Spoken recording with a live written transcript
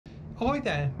Ahoy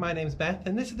there, my name's Beth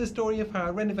and this is the story of how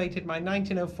I renovated my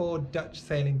 1904 Dutch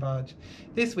sailing barge.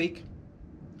 This week,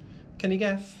 can you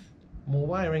guess? More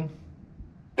wiring.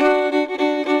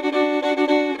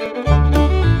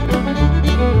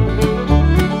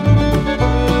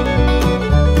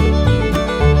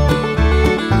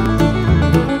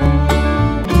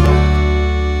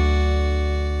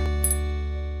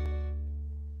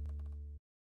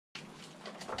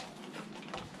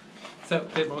 So, a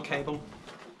bit more cable.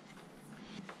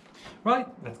 Right,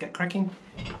 let's get cracking.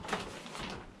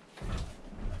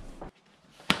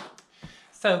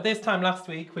 So this time last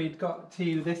week we'd got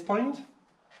to this point.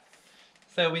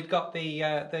 So we'd got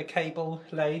the cable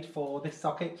laid for this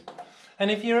socket. And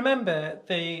if you remember,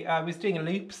 I was doing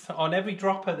loops. On every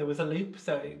dropper there was a loop,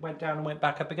 so it went down and went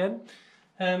back up again.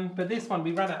 But this one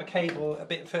we ran out of cable a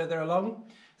bit further along.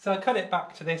 So I cut it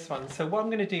back to this one. So what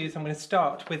I'm going to do is I'm going to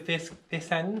start with this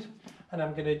end. And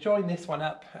I'm going to join this one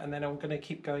up and then I'm going to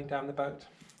keep going down the boat.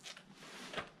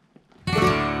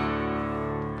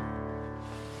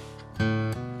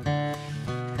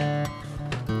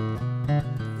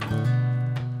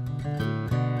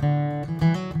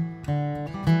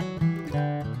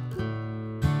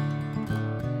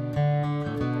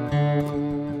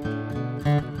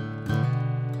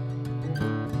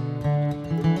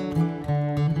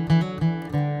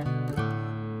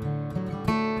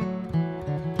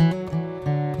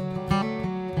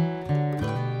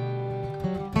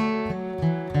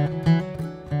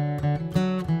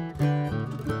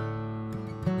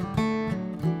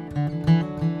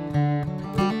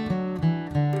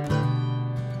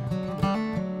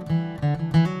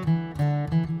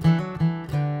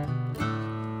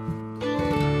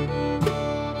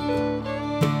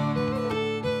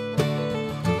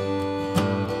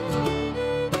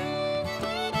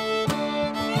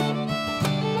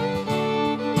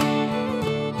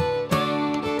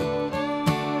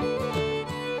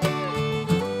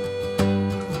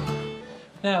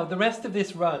 Now the rest of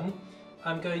this run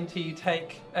I'm going to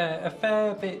take a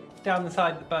fair bit down the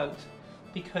side of the boat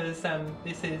because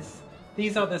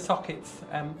these are the sockets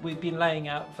we've been laying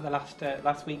out for the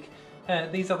last week.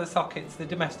 These are the sockets, the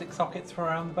domestic sockets for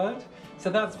around the boat. So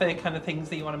that's the kind of things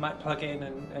that you want to might plug in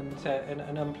and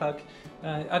unplug.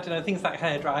 I don't know, things like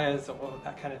hair dryers or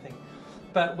that kind of thing.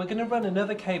 But we're going to run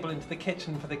another cable into the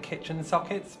kitchen for the kitchen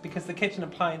sockets because the kitchen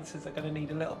appliances are going to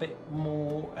need a little bit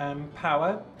more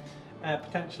power.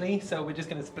 Potentially, so we're just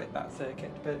going to split that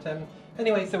circuit. But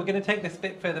anyway, so we're going to take this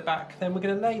bit further back, then we're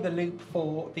going to lay the loop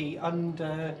for the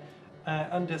under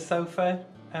sofa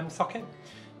socket.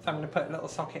 So I'm going to put a little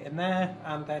socket in there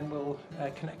and then we'll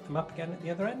connect them up again at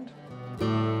the other end.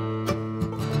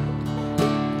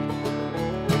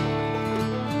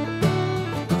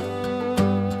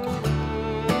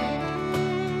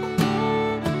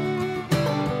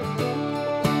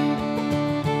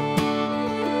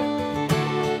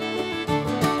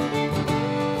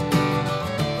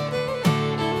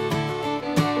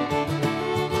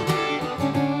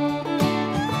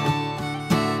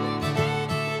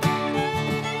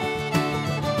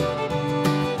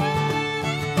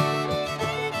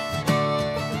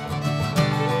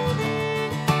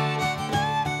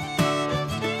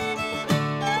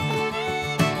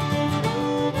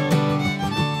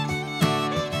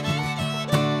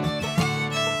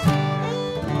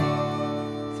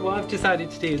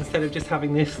 Decided to do, instead of just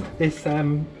having this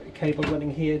cable running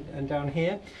here and down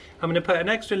here, I'm going to put an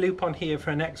extra loop on here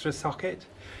for an extra socket.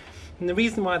 And the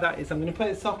reason why that is, I'm going to put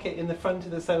a socket in the front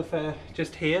of the sofa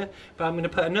just here, but I'm going to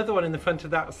put another one in the front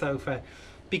of that sofa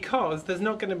because there's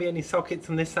not going to be any sockets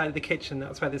on this side of the kitchen.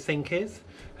 That's where the sink is.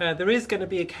 There is going to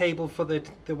be a cable for the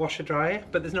washer dryer,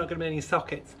 but there's not going to be any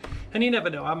sockets. And you never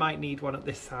know, I might need one at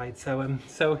this side. So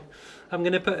I'm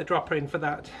going to put a dropper in for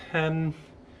that.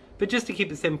 But just to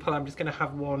keep it simple, I'm just going to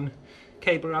have one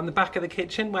cable around the back of the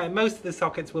kitchen where most of the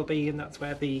sockets will be, and that's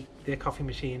where the coffee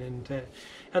machine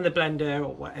and the blender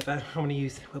or whatever I want to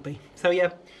use will be. So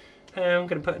yeah, I'm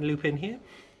going to put a loop in here.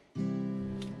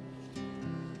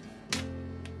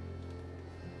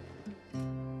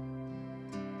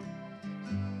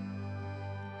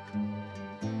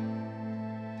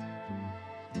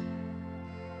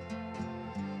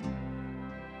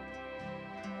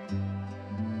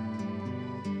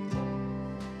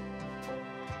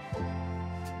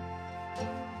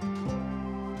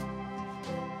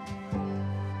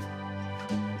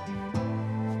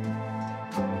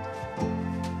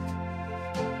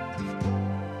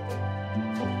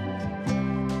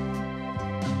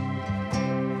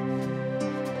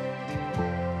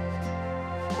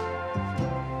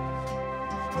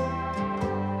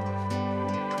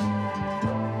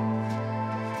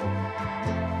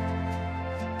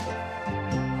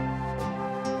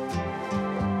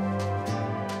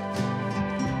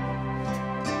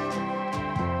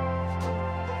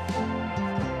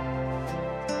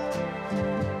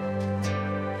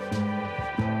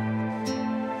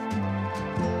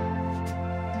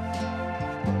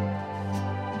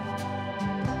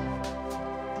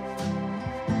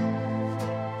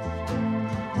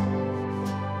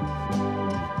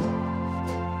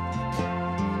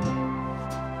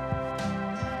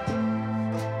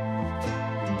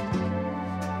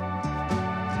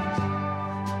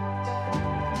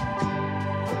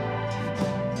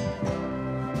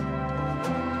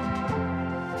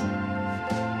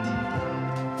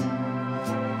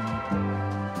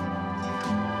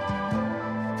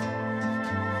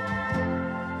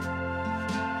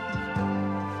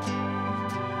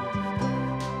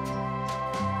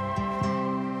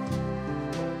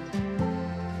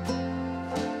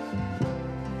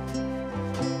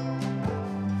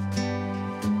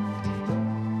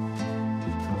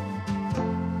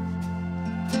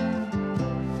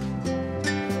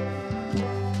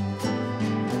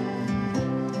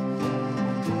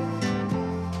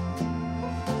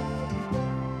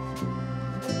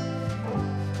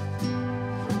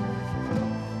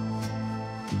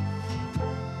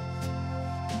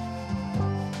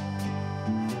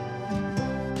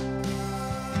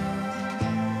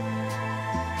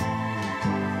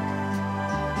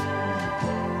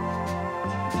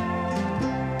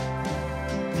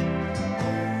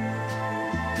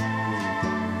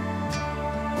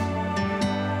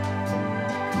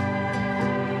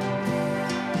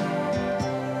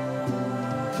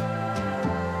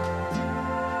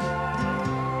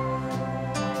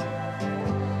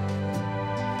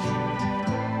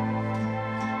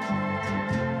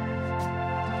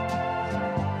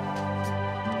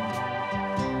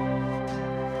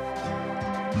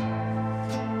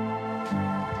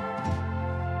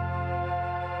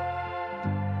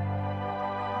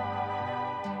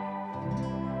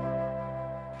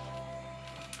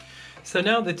 So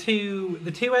now the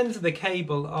two ends of the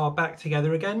cable are back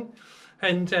together again.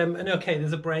 And okay,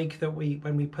 there's a break that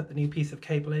when we put the new piece of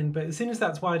cable in, but as soon as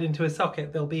that's wired into a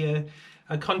socket, there'll be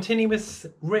a continuous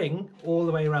ring all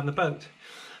the way around the boat.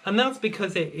 And that's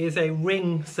because it is a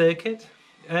ring circuit.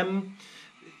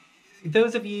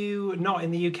 Those of you not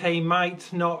in the UK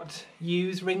might not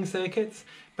use ring circuits,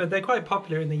 but they're quite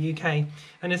popular in the UK.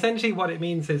 And essentially what it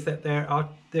means is that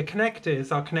the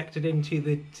connectors are connected into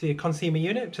the consumer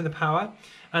unit, to the power,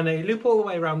 and they loop all the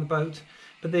way around the boat.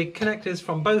 But the connectors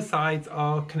from both sides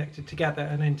are connected together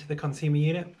and into the consumer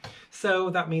unit. So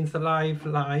that means the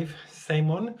live, same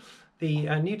one. The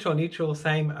neutral,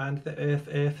 same, and the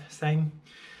earth, same.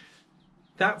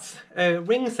 That's a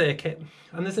ring circuit.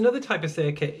 And there's another type of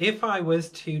circuit. If I was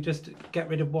to just get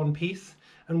rid of one piece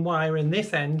and wire in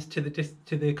this end to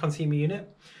the consumer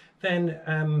unit,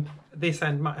 then this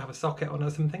end might have a socket on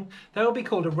or something. That will be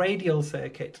called a radial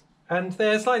circuit. And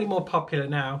they're slightly more popular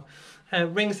now.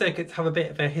 Ring circuits have a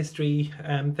bit of a history.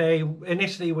 They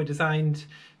initially were designed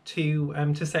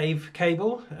to save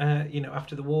cable,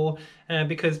 after the war,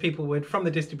 because people would, from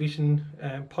the distribution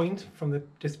point, from the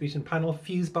distribution panel,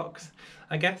 fuse box,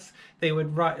 I guess, they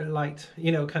would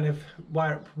kind of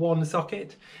wire up one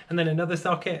socket, and then another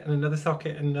socket, and another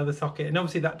socket, and another socket, and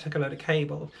obviously that took a lot of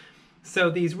cable. So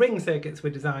these ring circuits were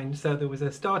designed, so there was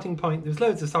a starting point, there was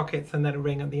loads of sockets, and then a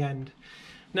ring at the end.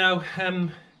 Now,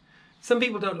 some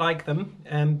people don't like them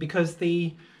because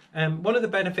one of the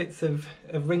benefits of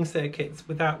ring circuits,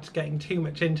 without getting too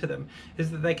much into them,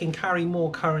 is that they can carry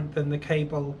more current than the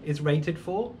cable is rated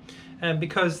for,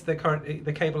 because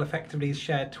the cable effectively is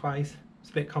shared twice. It's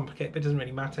a bit complicated, but it doesn't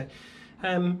really matter.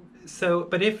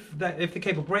 But if the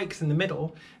cable breaks in the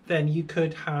middle, then you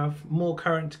could have more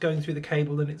current going through the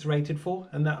cable than it's rated for,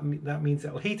 and that means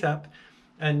it'll heat up.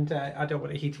 And I don't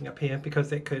want it heating up here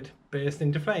because it could burst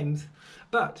into flames.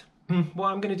 But what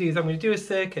I'm going to do is I'm going to do a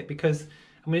circuit, because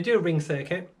I'm going to do a ring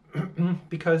circuit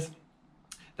because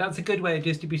that's a good way of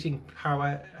distributing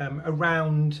power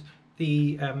around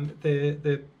the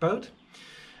boat.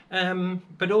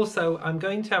 But also I'm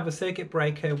going to have a circuit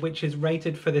breaker which is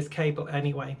rated for this cable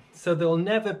anyway. So there'll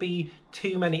never be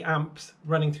too many amps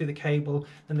running through the cable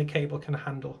than the cable can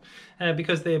handle,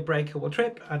 because the breaker will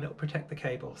trip and it'll protect the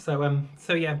cable.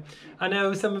 So yeah, I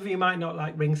know some of you might not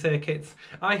like ring circuits.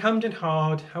 I hummed and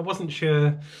hawed, I wasn't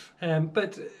sure,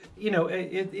 but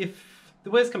if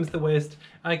the worst comes to the worst,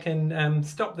 I can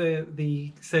stop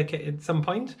the circuit at some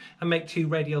point and make two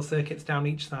radial circuits down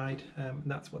each side. And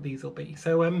that's what these will be.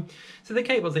 So the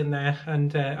cable's in there,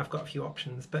 and I've got a few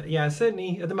options. But yeah,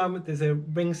 certainly at the moment there's a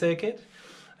ring circuit.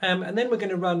 And then we're going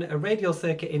to run a radial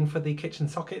circuit in for the kitchen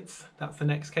sockets. That's the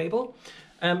next cable.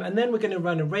 And then we're going to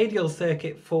run a radial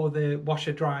circuit for the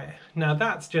washer dryer. Now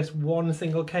that's just one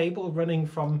single cable running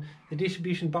from the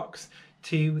distribution box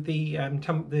to the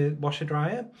washer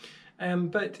dryer.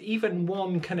 But even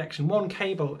one connection, one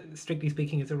cable, strictly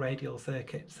speaking, is a radial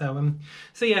circuit. So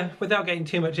yeah, without getting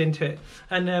too much into it.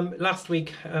 And last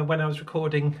week when I was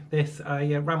recording this,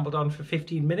 I rambled on for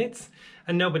 15 minutes,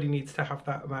 and nobody needs to have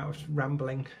that amount of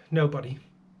rambling. Nobody.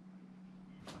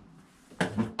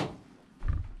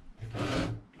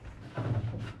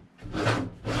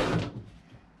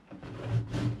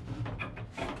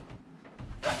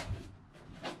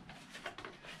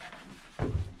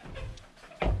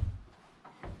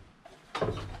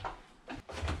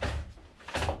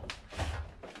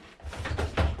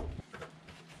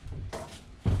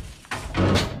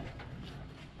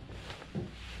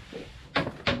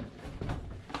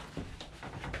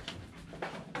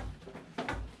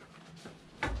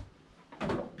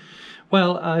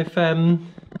 Well, I've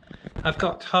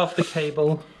got half the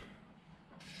cable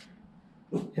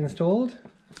installed,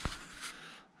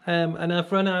 and I've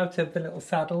run out of the little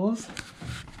saddles,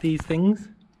 these things,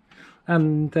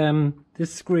 and the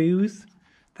screws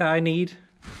that I need.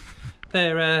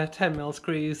 They're 10mm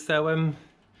screws. So and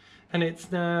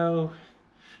it's now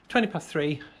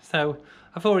 3:20, so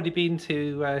I've already been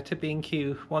to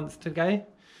B&Q once today.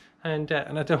 And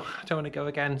I don't want to go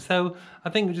again, so I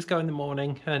think we'll just go in the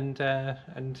morning, and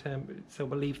so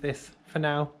we'll leave this for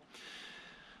now.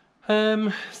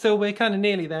 So we're kind of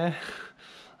nearly there.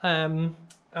 I'm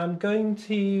going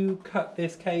to cut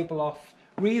this cable off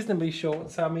reasonably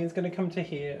short, so I mean it's going to come to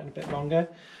here and a bit longer,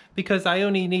 because I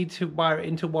only need to wire it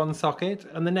into one socket,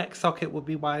 and the next socket will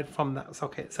be wired from that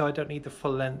socket, so I don't need the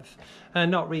full length.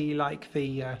 Not really like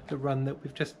the run that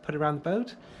we've just put around the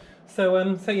boat.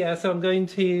 So yeah, so I'm going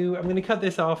to cut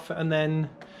this off, and then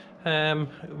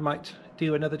might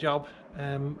do another job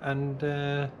and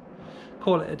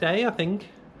call it a day, I think.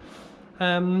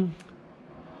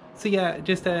 so yeah,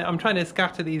 just I'm trying to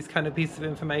scatter these kind of pieces of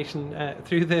information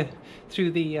through the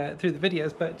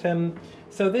videos. But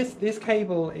so this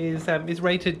cable is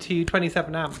rated to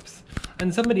 27 amps,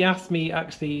 and somebody asked me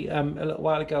actually a little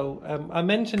while ago. I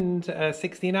mentioned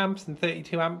 16 amps and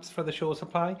 32 amps for the shore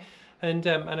supply, and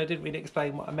I didn't really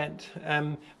explain what I meant.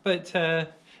 But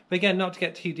again, not to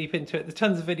get too deep into it, there's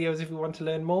tons of videos if you want to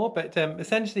learn more. But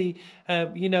essentially,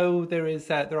 you know, there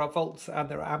are volts and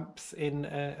there are amps in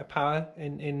a power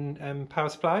power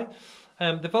supply.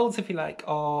 The volts, if you like,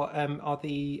 are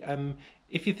the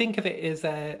if you think of it as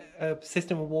a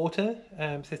system of water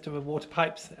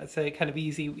pipes. That's a kind of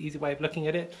easy way of looking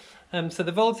at it. So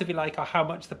the volts, if you like, are how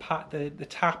much the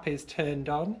tap is turned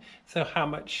on. So how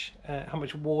much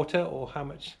water or how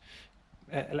much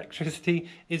electricity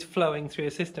is flowing through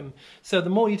a system. So the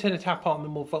more you turn a tap on, the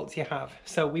more volts you have.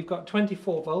 So we've got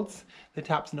 24 volts. The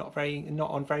tap's not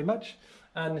on very much,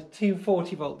 and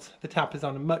 240 volts. The tap is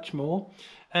on much more.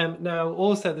 Now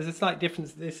also there's a slight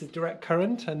difference. This is direct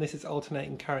current and this is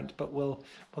alternating current, but we'll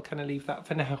kind of leave that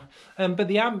for now. But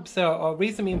the amps are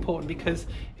reasonably important, because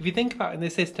if you think about in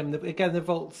this system, again, the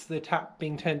volts, the tap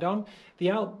being turned on,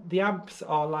 the amps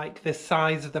are like the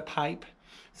size of the pipe.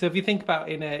 So if you think about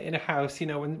in a house, you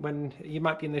know, when you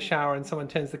might be in the shower and someone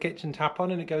turns the kitchen tap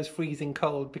on and it goes freezing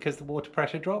cold because the water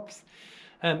pressure drops.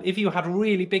 If you had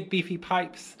really big beefy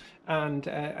pipes and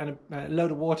a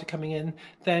load of water coming in,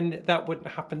 then that wouldn't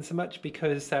happen so much,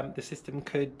 because the system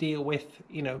could deal with,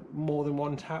 you know, more than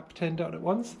one tap turned on at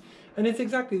once. And it's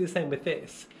exactly the same with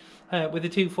this. With a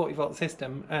 240 volt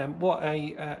system, what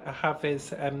I have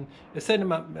is a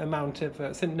certain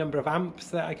certain number of amps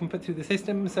that I can put through the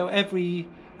system. So every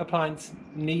appliance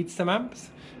needs some amps.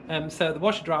 So the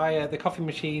washer dryer, the coffee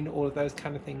machine, all of those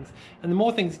kind of things. And the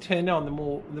more things you turn on,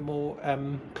 the more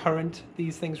current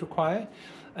these things require.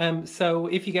 So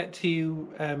if you get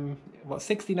to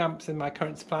 16 amps in my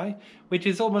current supply, which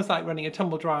is almost like running a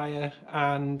tumble dryer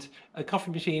and a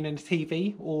coffee machine and a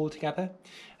TV all together.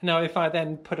 Now, if I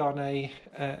then put on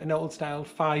an old style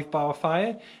 5-bar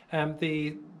fire,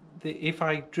 if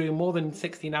I drew more than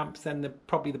 16 amps, then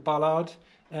probably the bollard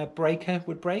breaker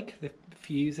would break, the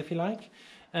fuse, if you like.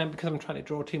 Because I'm trying to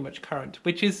draw too much current,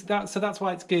 so that's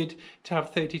why it's good to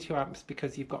have 32 amps,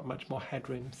 because you've got much more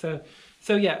headroom. So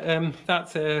yeah,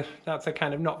 that's a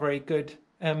kind of not very good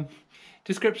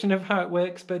description of how it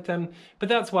works, but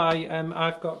that's why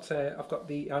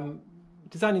I'm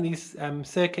designing these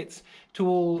circuits to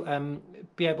all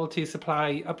be able to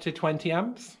supply up to 20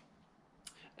 amps,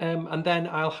 and then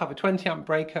I'll have a 20 amp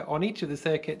breaker on each of the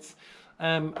circuits.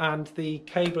 And the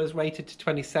cable is rated to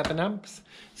 27 amps,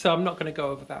 so I'm not going to go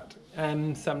over that.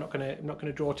 So I'm not going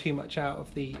to draw too much out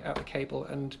of the cable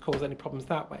and cause any problems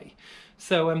that way.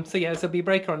 So yeah, so there'll be a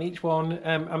breaker on each one.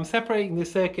 I'm separating the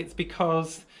circuits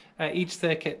because each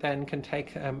circuit then can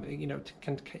take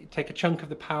can take a chunk of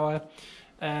the power.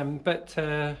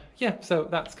 Yeah, so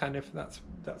that's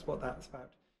what that's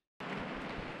about.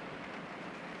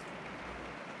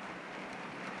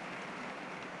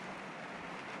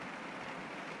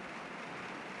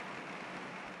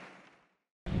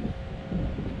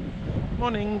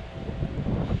 Morning.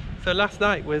 So last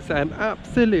night was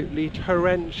absolutely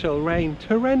torrential rain,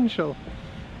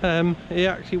 it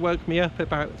actually woke me up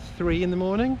about 3 in the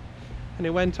morning, and it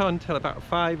went on till about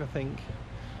 5, I think.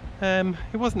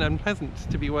 It wasn't unpleasant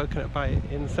to be woken up by it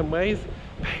in some ways,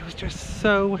 but it was just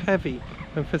so heavy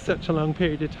and for such a long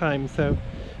period of time, so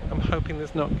I'm hoping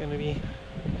there's not going to be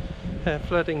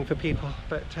flooding for people.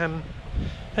 But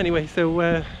anyway, so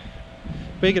we're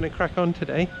going to crack on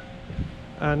today,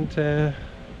 and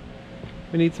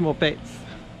we need some more bits.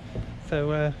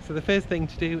 So the first thing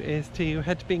to do is to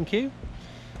head to B&Q.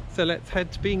 So let's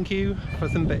head to B&Q for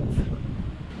some bits.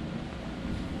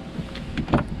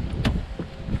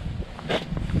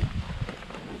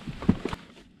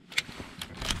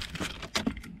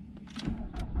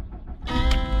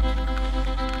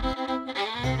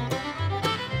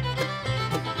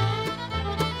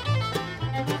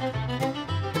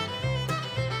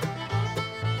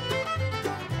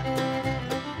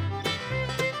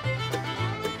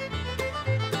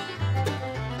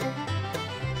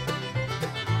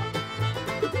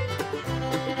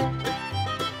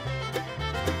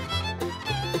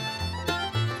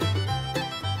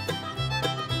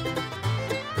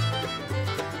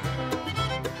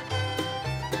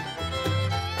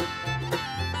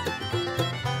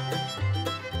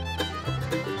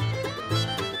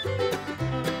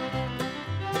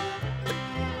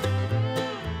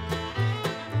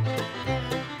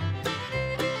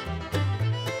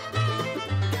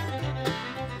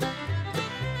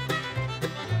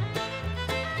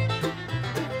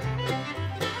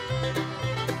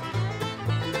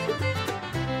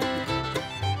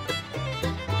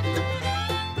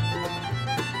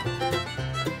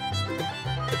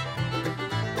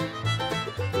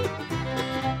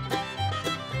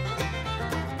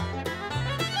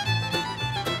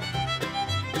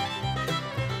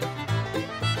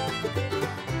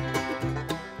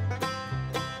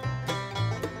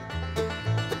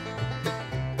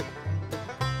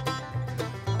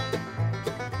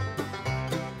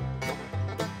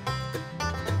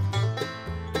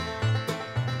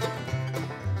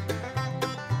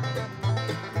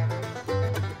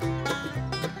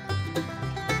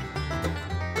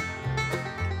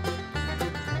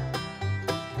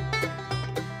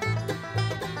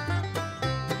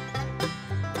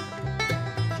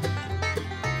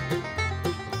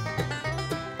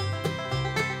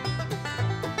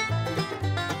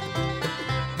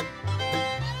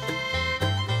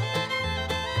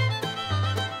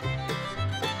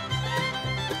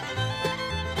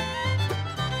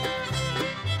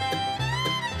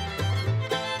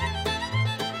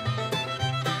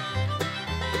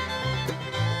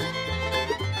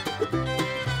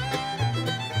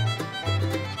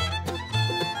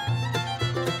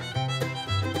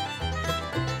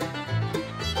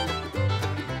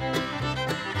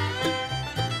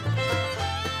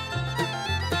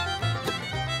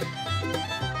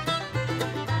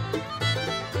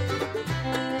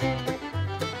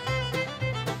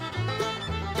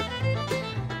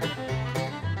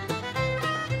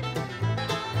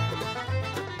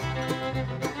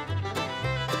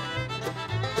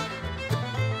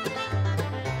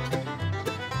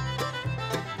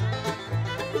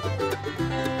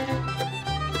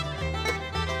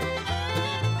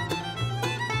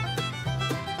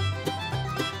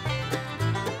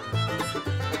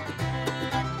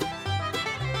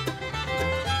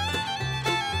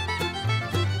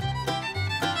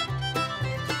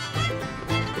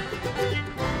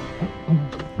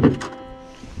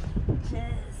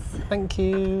 Thank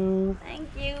you. Thank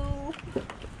you.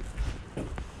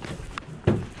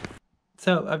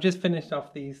 So I've just finished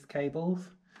off these cables.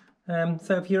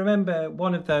 So if you remember,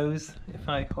 one of those, if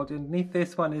I hold underneath,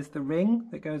 this one is the ring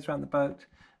that goes around the boat,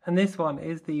 and this one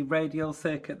is the radial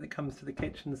circuit that comes to the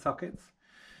kitchen sockets.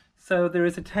 So there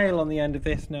is a tail on the end of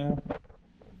this now,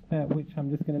 which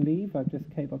I'm just going to leave. I've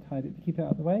just cable tied it to keep it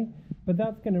out of the way, but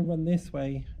that's going to run this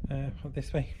way,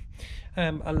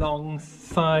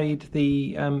 alongside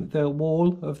the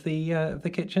wall of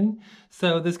the kitchen.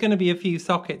 So there's going to be a few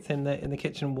sockets in the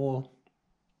kitchen wall.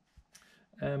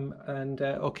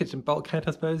 Or kitchen bulkhead,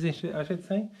 I suppose I should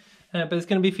say. But there's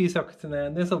going to be a few sockets in there,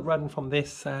 and this will run from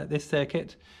this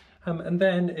circuit. And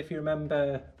then, if you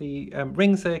remember, the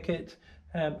ring circuit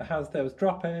has those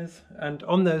droppers, and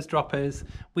on those droppers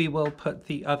we will put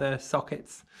the other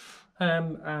sockets.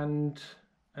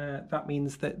 That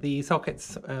means that the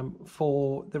sockets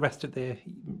for the rest of the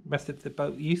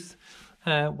boat use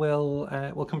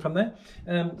will come from there.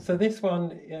 So this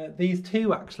one, these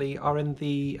two actually are in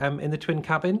the twin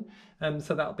cabin.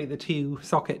 So that'll be the two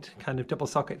socket kind of double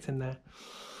sockets in there.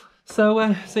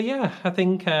 So yeah, I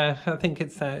think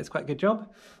it's quite a good job.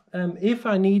 If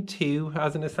I need to,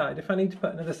 as an aside, if I need to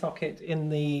put another socket in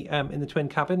the twin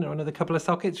cabin, or another couple of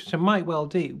sockets, which I might well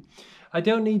do, I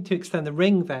don't need to extend the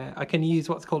ring there. I can use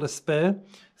what's called a spur.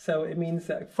 So it means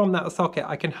that from that socket,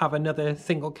 I can have another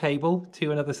single cable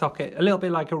to another socket, a little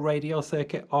bit like a radial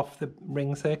circuit off the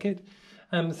ring circuit.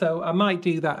 So I might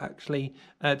do that actually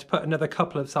to put another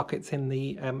couple of sockets in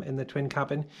the twin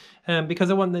cabin,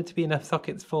 because I want there to be enough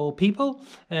sockets for people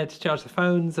to charge the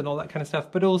phones and all that kind of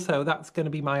stuff. But also that's going to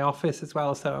be my office as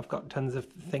well, so I've got tons of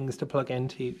things to plug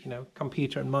into, you know,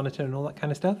 computer and monitor and all that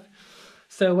kind of stuff.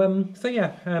 So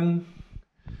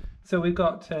so we've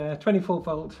got 24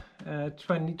 volt,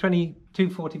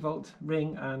 240 volt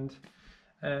ring and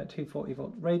 240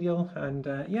 volt radial, and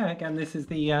yeah, again, this is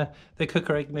the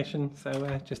cooker ignition,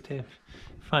 so just to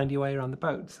find your way around the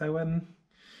boat. So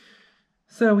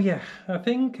yeah, I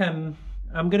think I'm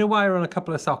going to wire on a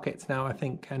couple of sockets now, I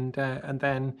think, and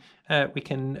then we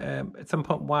can at some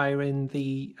point wire in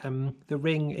the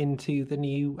ring into the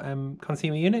new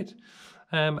consumer unit,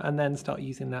 and then start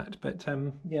using that. But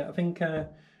yeah, I think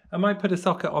I might put a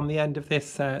socket on the end of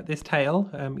this tail,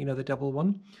 you know, the double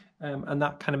one, and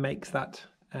that kind of makes that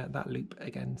loop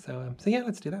again. So yeah,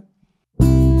 let's do that.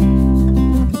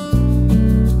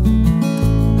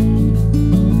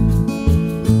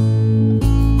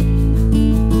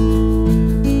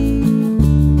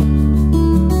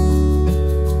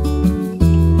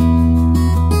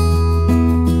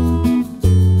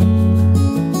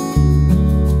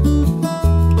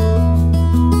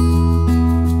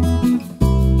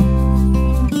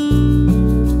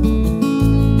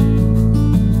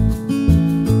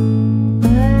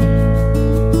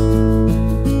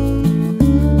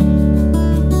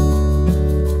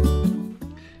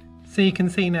 So you can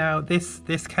see now this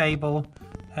cable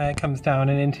comes down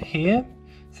and into here.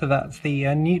 So that's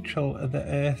the neutral of the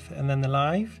earth and then the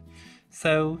live.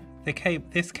 So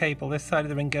this cable, this side of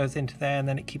the ring goes into there, and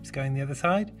then it keeps going the other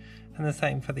side. And the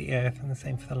same for the earth and the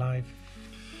same for the live.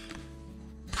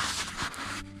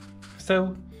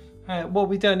 So what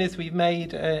we've done is we've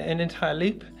made an entire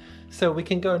loop. So we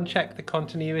can go and check the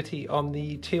continuity on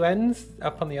the two ends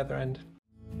up on the other end.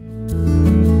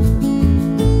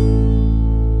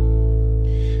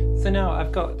 So now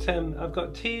I've got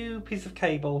two pieces of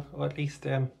cable, or at least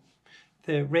the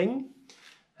ring,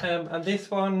 and this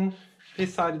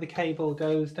side of the cable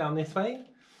goes down this way.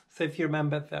 So if you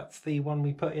remember, that's the one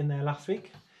we put in there last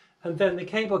week, and then the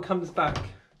cable comes back.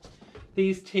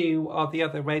 These two are the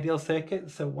other radial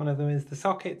circuits. So one of them is the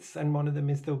sockets, and one of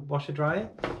them is the washer dryer.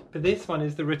 But this one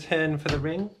is the return for the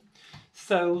ring.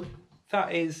 So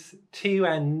that is two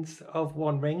ends of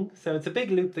one ring. So it's a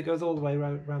big loop that goes all the way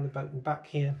around the boat and back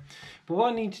here. But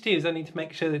what I need to do is I need to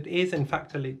make sure that it is in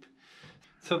fact a loop.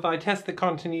 So if I test the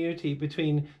continuity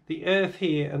between the earth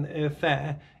here and the earth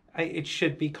there, it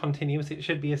should be continuous, it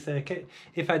should be a circuit.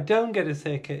 If I don't get a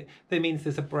circuit, that means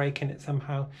there's a break in it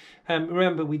somehow.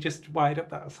 Remember, we just wired up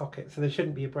that socket, so there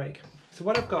shouldn't be a break. So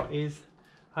what I've got is,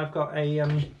 I've got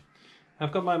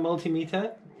my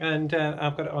multimeter, and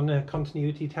I've got it on a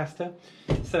continuity tester.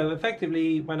 So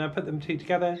effectively, when I put them two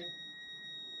together,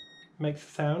 it makes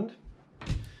a sound.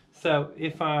 So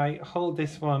if I hold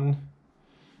this one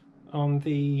on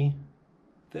the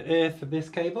earth of this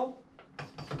cable,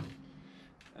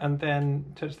 and then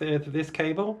touch the earth of this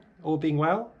cable, all being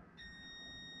well,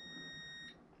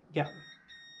 yeah.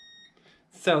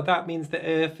 So that means the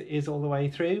earth is all the way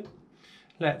through.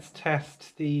 Let's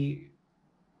test the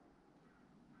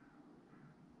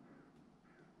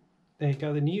There you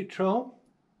go, the neutral.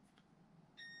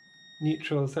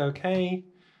 Neutral's okay.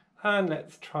 And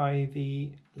let's try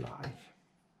the live.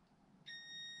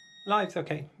 Live's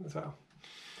okay as well.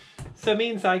 So it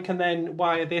means I can then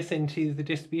wire this into the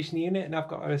distribution unit and I've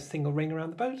got a single ring around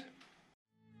the boat.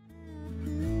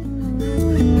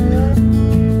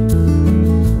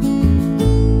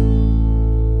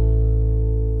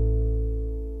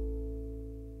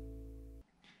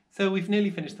 So we've nearly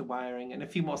finished the wiring and a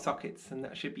few more sockets and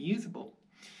that should be usable.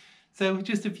 So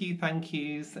just a few thank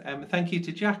yous. Thank you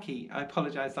to Jackie. I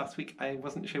apologise last week, I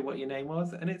wasn't sure what your name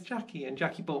was, and it's Jackie, and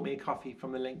Jackie bought me a coffee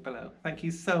from the link below. Thank you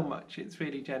so much, it's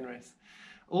really generous.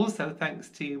 Also thanks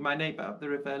to my neighbour up the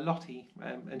river, Lottie,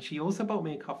 and she also bought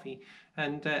me a coffee,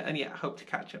 and yeah, I hope to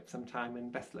catch up sometime,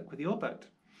 and best luck with your boat.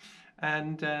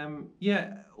 And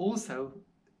yeah, also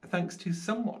thanks to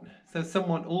someone. So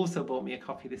someone also bought me a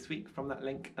coffee this week from that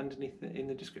link underneath in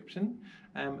the description.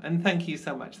 And thank you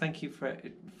so much. Thank you for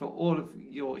all of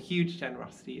your huge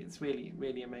generosity. It's really,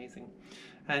 really amazing.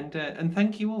 And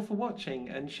thank you all for watching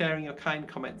and sharing your kind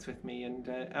comments with me. And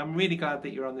I'm really glad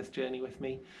that you're on this journey with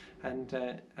me. And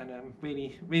I'm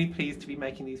really, really pleased to be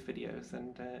making these videos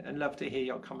and love to hear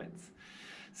your comments.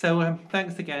 So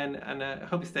thanks again, and I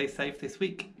hope you stay safe this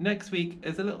week. Next week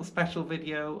is a little special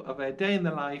video of a day in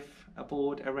the life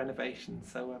aboard a renovation.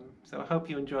 So I hope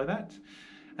you enjoy that.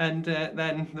 And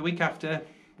then the week after,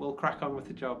 we'll crack on with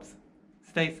the jobs.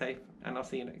 Stay safe, and I'll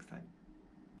see you next time.